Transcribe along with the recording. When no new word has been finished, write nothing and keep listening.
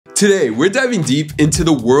Today, we're diving deep into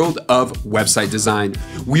the world of website design.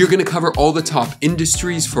 We are going to cover all the top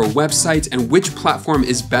industries for websites and which platform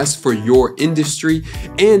is best for your industry.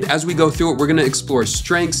 And as we go through it, we're going to explore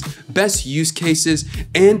strengths, best use cases,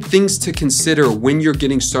 and things to consider when you're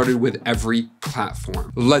getting started with every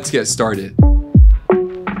platform. Let's get started.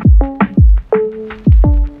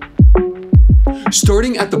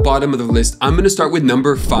 Starting at the bottom of the list, I'm gonna start with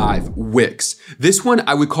number 5, Wix. This one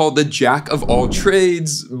I would call the jack of all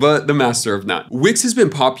trades, but the master of none. Wix has been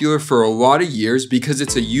popular for a lot of years because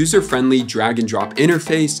it's a user-friendly drag and drop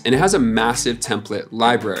interface and it has a massive template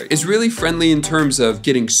library. It's really friendly in terms of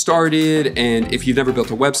getting started and if you've never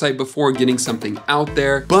built a website before, getting something out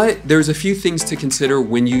there, but there's a few things to consider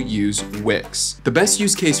when you use Wix. The best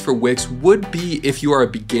use case for Wix would be if you are a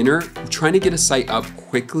beginner trying to get a site up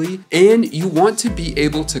quickly and you want to be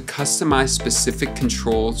able to customize specific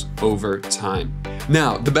controls over time.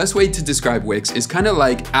 Now, the best way to describe Wix is kind of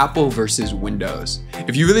like Apple versus Windows.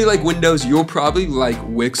 If you really like Windows, you'll probably like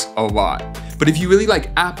Wix a lot. But if you really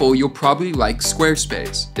like Apple, you'll probably like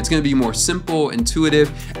Squarespace. It's gonna be more simple,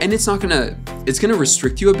 intuitive, and it's gonna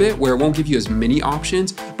restrict you a bit where it won't give you as many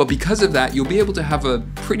options, but because of that, you'll be able to have a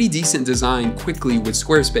pretty decent design quickly with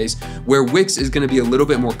Squarespace, where Wix is gonna be a little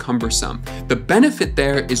bit more cumbersome. The benefit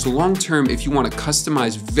there is long-term, if you wanna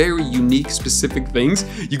customize very unique, specific things,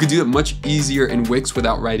 you could do it much easier in Wix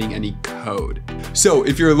without writing any code. So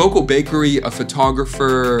if you're a local bakery, a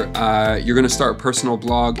photographer, you're gonna start a personal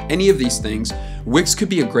blog, any of these things, Wix could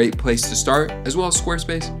be a great place to start, as well as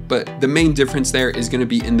Squarespace, but the main difference there is gonna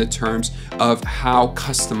be in the terms of how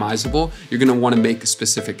customizable you're gonna wanna make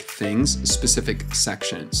specific things, specific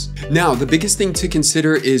sections. Now, the biggest thing to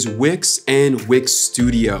consider is Wix and Wix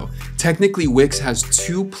Studio. Technically, Wix has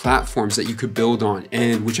 2 platforms that you could build on,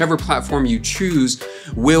 and whichever platform you choose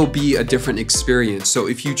will be a different experience. So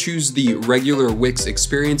if you choose the regular Wix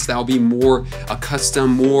experience, that'll be more a custom,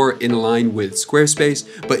 more in line with Squarespace.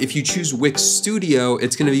 But if you choose Wix Studio,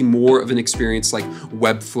 it's gonna be more of an experience like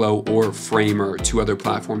Webflow or Framer, 2 other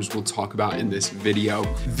platforms we'll talk about in this video.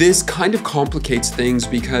 This kind of complicates things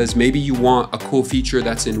because maybe you want a cool feature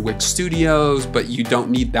that's in Wix Studios, but you don't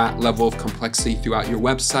need that level of complexity throughout your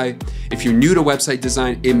website. If you're new to website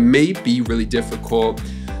design, it may be really difficult.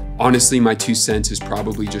 Honestly, my 2 cents is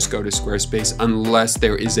probably just go to Squarespace unless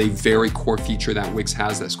there is a very core feature that Wix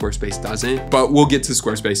has that Squarespace doesn't, but we'll get to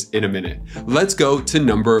Squarespace in a minute. Let's go to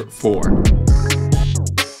number 4.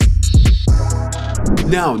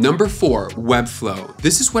 Now, number 4, Webflow.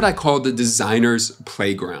 This is what I call the designer's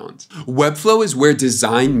playground. Webflow is where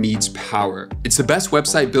design meets power. It's the best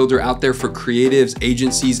website builder out there for creatives,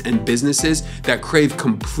 agencies, and businesses that crave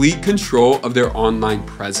complete control of their online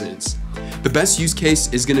presence. The best use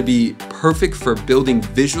case is gonna be perfect for building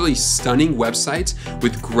visually stunning websites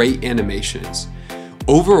with great animations.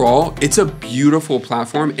 Overall, it's a beautiful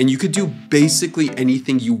platform and you could do basically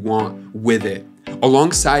anything you want with it.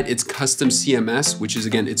 Alongside its custom CMS, which is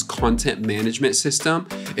again, its content management system,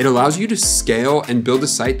 it allows you to scale and build a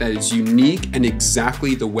site that is unique and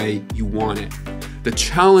exactly the way you want it. The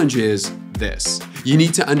challenge is this. You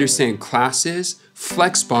need to understand classes,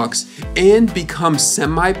 Flexbox, and become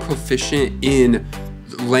semi-proficient in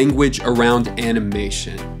language around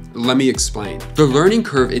animation. Let me explain. The learning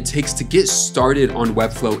curve it takes to get started on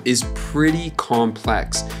Webflow is pretty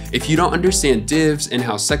complex. If you don't understand divs and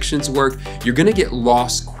how sections work, you're gonna get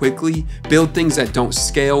lost quickly, build things that don't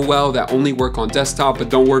scale well, that only work on desktop but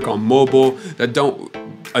don't work on mobile, that don't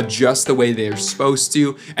adjust the way they're supposed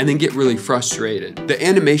to, and then get really frustrated. The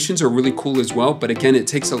animations are really cool as well, but again, it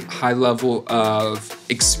takes a high level of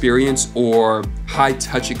experience or high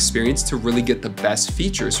touch experience to really get the best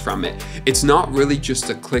features from it. It's not really just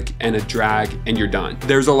a click and a drag and you're done.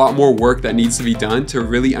 There's a lot more work that needs to be done to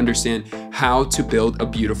really understand how to build a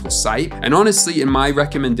beautiful site. And honestly, in my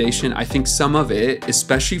recommendation, I think some of it,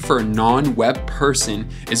 especially for a non-web person,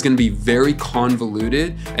 is gonna be very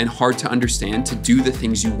convoluted and hard to understand to do the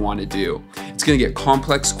things you wanna do. It's gonna get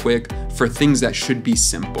complex quick for things that should be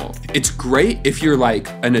simple. It's great if you're like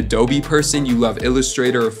an Adobe person, you love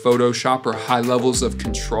Illustrator or Photoshop or high levels of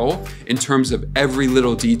control in terms of every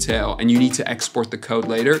little detail and you need to export the code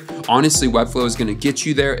later. Honestly, Webflow is gonna get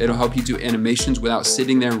you there. It'll help you do animations without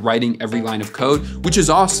sitting there and writing every line of code, which is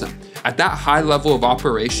awesome. At that high level of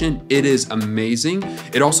operation, it is amazing.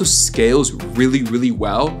 It also scales really, really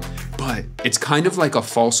well, but it's kind of like a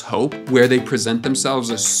false hope where they present themselves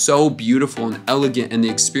as so beautiful and elegant and the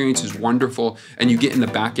experience is wonderful, and you get in the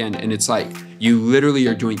back end and it's like you literally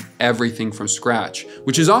are doing everything from scratch,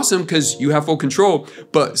 which is awesome because you have full control,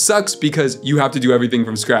 but sucks because you have to do everything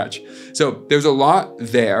from scratch. So there's a lot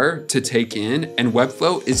there to take in, and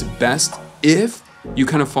Webflow is best if you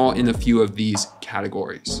kind of fall in a few of these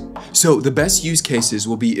categories. So the best use cases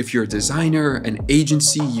will be if you're a designer, an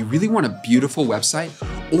agency, you really want a beautiful website,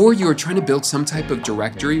 or you're trying to build some type of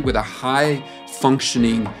directory with a high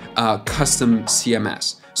functioning custom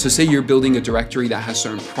CMS. So say you're building a directory that has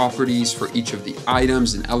certain properties for each of the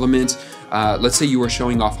items and elements. Let's say you were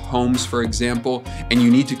showing off homes, for example, and you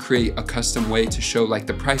need to create a custom way to show like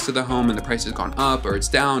the price of the home and the price has gone up or it's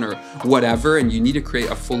down or whatever, and you need to create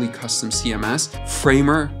a fully custom CMS.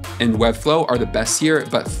 Framer and Webflow are the best here,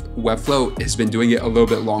 but Webflow has been doing it a little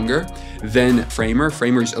bit longer than Framer.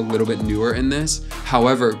 Framer's a little bit newer in this.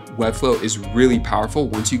 However, Webflow is really powerful.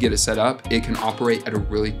 Once you get it set up, it can operate at a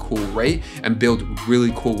really cool rate and build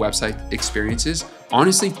really cool website experiences.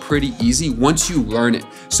 Honestly, pretty easy once you learn it.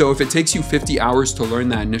 So if it takes you 50 hours to learn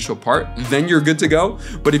that initial part, then you're good to go.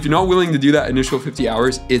 But if you're not willing to do that initial 50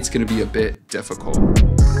 hours, it's gonna be a bit difficult.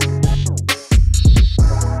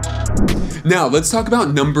 Now, let's talk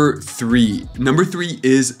about number 3. Number 3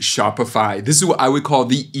 is Shopify. This is what I would call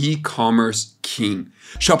the e-commerce king.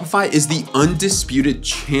 Shopify is the undisputed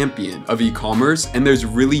champion of e-commerce, and there's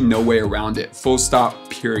really no way around it, full stop,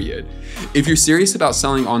 period. If you're serious about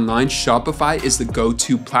selling online, Shopify is the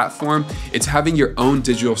go-to platform. It's having your own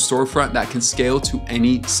digital storefront that can scale to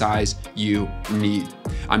any size you need.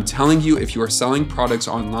 I'm telling you, if you are selling products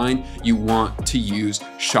online, you want to use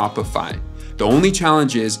Shopify. The only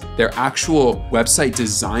challenge is their actual website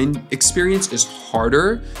design experience is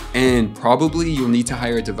harder, and probably you'll need to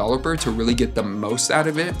hire a developer to really get the most out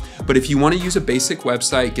of it. But if you want to use a basic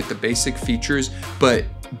website, get the basic features, but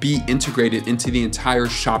be integrated into the entire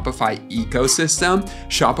Shopify ecosystem,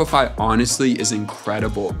 Shopify honestly is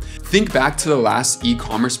incredible. Think back to the last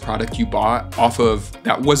e-commerce product you bought off of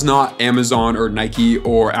that was not Amazon or Nike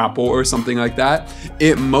or Apple or something like that.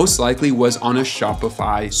 It most likely was on a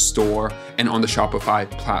Shopify store and on the Shopify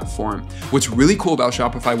platform. What's really cool about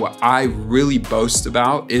Shopify, what I really boast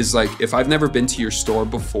about is like, if I've never been to your store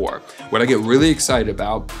before, what I get really excited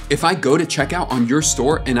about, if I go to checkout on your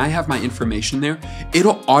store and I have my information there,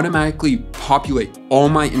 it'll automatically populate all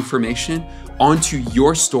my information onto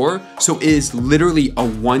your store. So it is literally a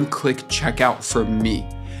one-click checkout for me.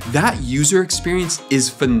 That user experience is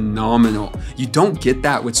phenomenal. You don't get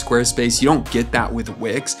that with Squarespace. You don't get that with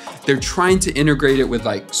Wix. They're trying to integrate it with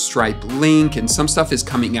like Stripe Link and some stuff is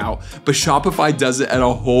coming out, but Shopify does it at a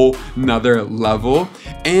whole nother level.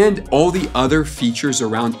 And all the other features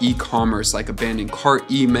around e-commerce, like abandoned cart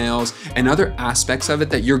emails and other aspects of it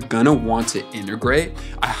that you're gonna want to integrate,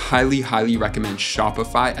 I highly, highly recommend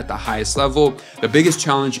Shopify at the highest level. The biggest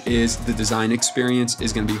challenge is the design experience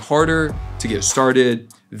is gonna be harder to get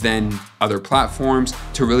started than other platforms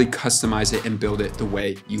to really customize it and build it the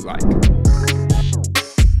way you like.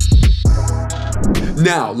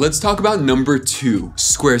 Now, let's talk about number 2,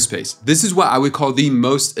 Squarespace. This is what I would call the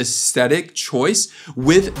most aesthetic choice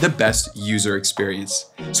with the best user experience.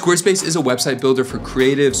 Squarespace is a website builder for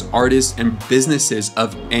creatives, artists, and businesses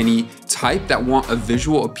of any type that want a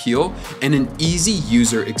visual appeal and an easy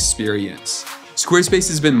user experience. Squarespace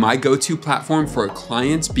has been my go-to platform for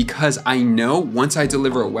clients because I know once I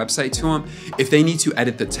deliver a website to them, if they need to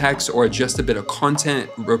edit the text or adjust a bit of content,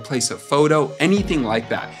 replace a photo, anything like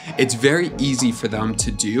that, it's very easy for them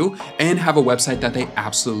to do and have a website that they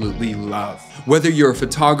absolutely love. Whether you're a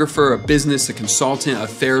photographer, a business, a consultant, a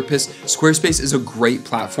therapist, Squarespace is a great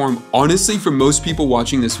platform. Honestly, for most people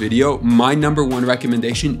watching this video, my number 1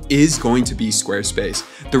 recommendation is going to be Squarespace.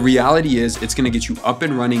 The reality is it's gonna get you up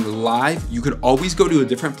and running live. You could always go to a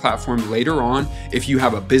different platform later on if you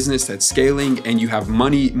have a business that's scaling and you have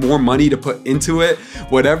more money to put into it.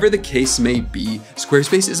 Whatever the case may be,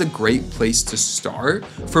 Squarespace is a great place to start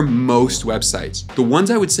for most websites. The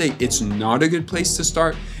ones I would say it's not a good place to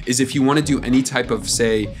start is if you want to do any type of,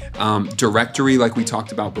 say, directory like we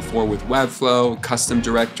talked about before with Webflow, custom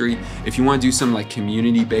directory. If you want to do some like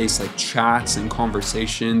community-based like chats and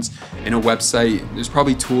conversations in a website, there's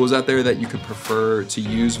probably tools out there that you could prefer to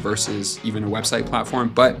use versus even a website platform.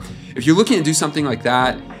 But if you're looking to do something like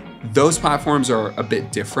that, those platforms are a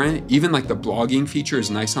bit different. Even like the blogging feature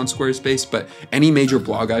is nice on Squarespace, but any major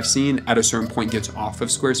blog I've seen at a certain point gets off of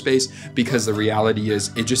Squarespace because the reality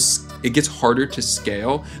is it gets harder to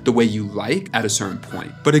scale the way you like at a certain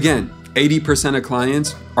point. But again, 80% of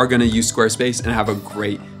clients are gonna use Squarespace and have a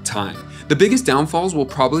great time. The biggest downfalls will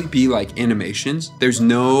probably be like animations. There's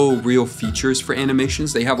no real features for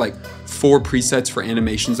animations. They have like 4 presets for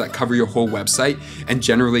animations that cover your whole website. And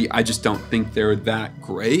generally, I just don't think they're that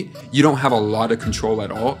great. You don't have a lot of control at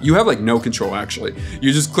all. You have like no control actually.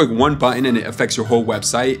 You just click one button and it affects your whole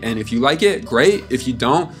website. And if you like it, great. If you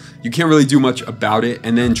don't, you can't really do much about it.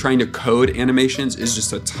 And then trying to code animations is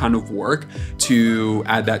just a ton of work to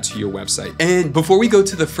add that to your website. And before we go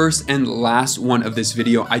to the first and last one of this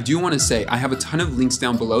video, I do want to say I have a ton of links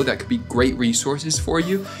down below that could be great resources for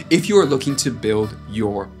you if you are looking to build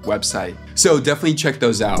your website. So definitely check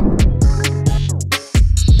those out.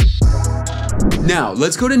 Now,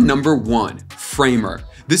 let's go to number 1, Framer.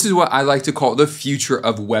 This is what I like to call the future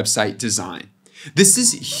of website design. This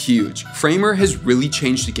is huge. Framer has really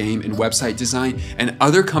changed the game in website design, and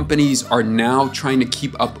other companies are now trying to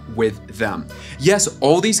keep up with them. Yes,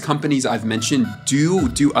 all these companies I've mentioned do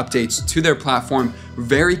updates to their platform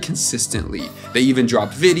very consistently. They even drop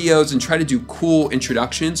videos and try to do cool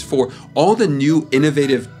introductions for all the new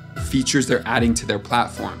innovative features they're adding to their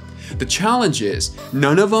platform. The challenge is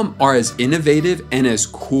none of them are as innovative and as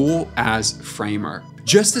cool as Framer.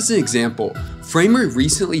 Just as an example, Framer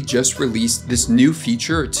recently just released this new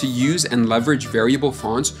feature to use and leverage variable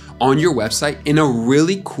fonts on your website in a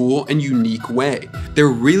really cool and unique way. They're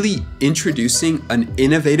really introducing an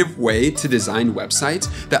innovative way to design websites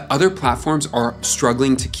that other platforms are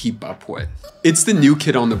struggling to keep up with. It's the new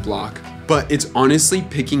kid on the block, but it's honestly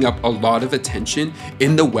picking up a lot of attention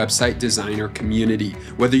in the website designer community.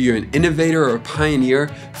 Whether you're an innovator or a pioneer,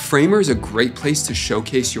 Framer is a great place to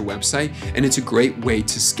showcase your website, and it's a great way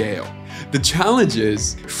to scale. The challenge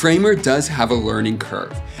is, Framer does have a learning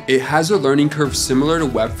curve. It has a learning curve similar to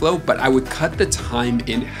Webflow, but I would cut the time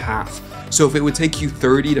in half. So if it would take you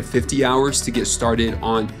 30 to 50 hours to get started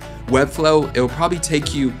on Webflow, it'll probably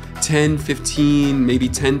take you 10, 15, maybe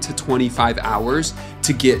 10 to 25 hours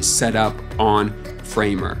to get set up on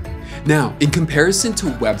Framer. Now, in comparison to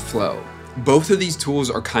Webflow, both of these tools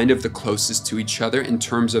are kind of the closest to each other in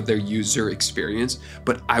terms of their user experience,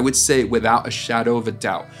 but I would say without a shadow of a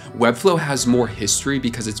doubt, Webflow has more history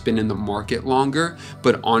because it's been in the market longer,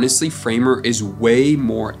 but honestly, Framer is way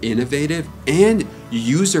more innovative and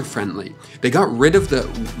user-friendly. They got rid of the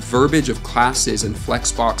verbiage of classes and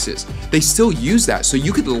flex boxes. They still use that, so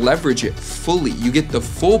you could leverage it fully. You get the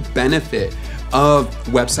full benefit of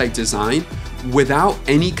website design without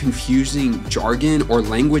any confusing jargon or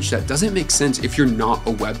language that doesn't make sense if you're not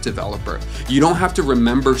a web developer. You don't have to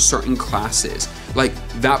remember certain classes. Like,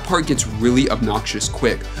 that part gets really obnoxious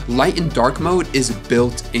quick. Light and dark mode is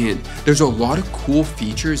built in. There's a lot of cool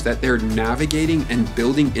features that they're navigating and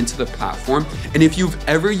building into the platform. And if you've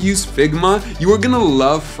ever used Figma, you are gonna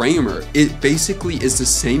love Framer. It basically is the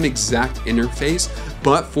same exact interface,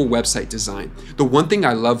 but for website design. The one thing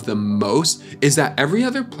I love the most is that every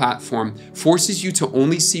other platform forces you to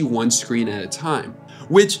only see one screen at a time,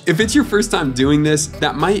 which, if it's your first time doing this,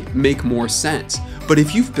 that might make more sense. But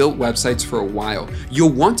if you've built websites for a while,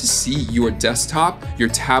 you'll want to see your desktop, your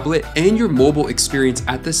tablet, and your mobile experience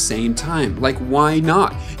at the same time. Like, why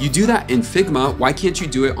not? You do that in Figma, why can't you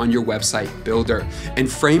do it on your website builder?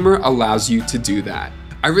 And Framer allows you to do that.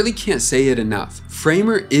 I really can't say it enough.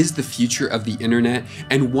 Framer is the future of the internet,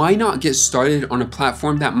 and why not get started on a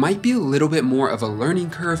platform that might be a little bit more of a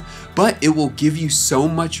learning curve, but it will give you so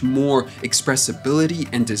much more expressibility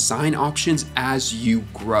and design options as you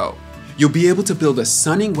grow. You'll be able to build a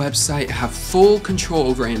stunning website, have full control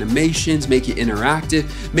over animations, make it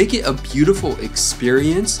interactive, make it a beautiful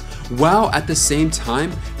experience, while at the same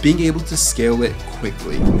time being able to scale it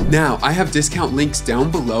quickly. Now, I have discount links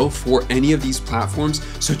down below for any of these platforms,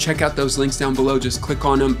 so check out those links down below. Just click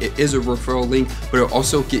on them. It is a referral link, but it'll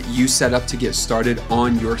also get you set up to get started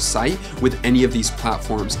on your site with any of these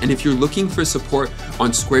platforms. And if you're looking for support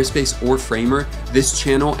on Squarespace or Framer, this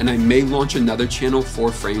channel, and I may launch another channel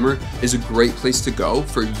for Framer, is a great place to go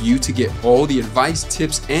for you to get all the advice,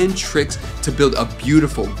 tips, and tricks to build a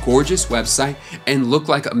beautiful, gorgeous website and look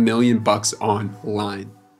like $1 million online.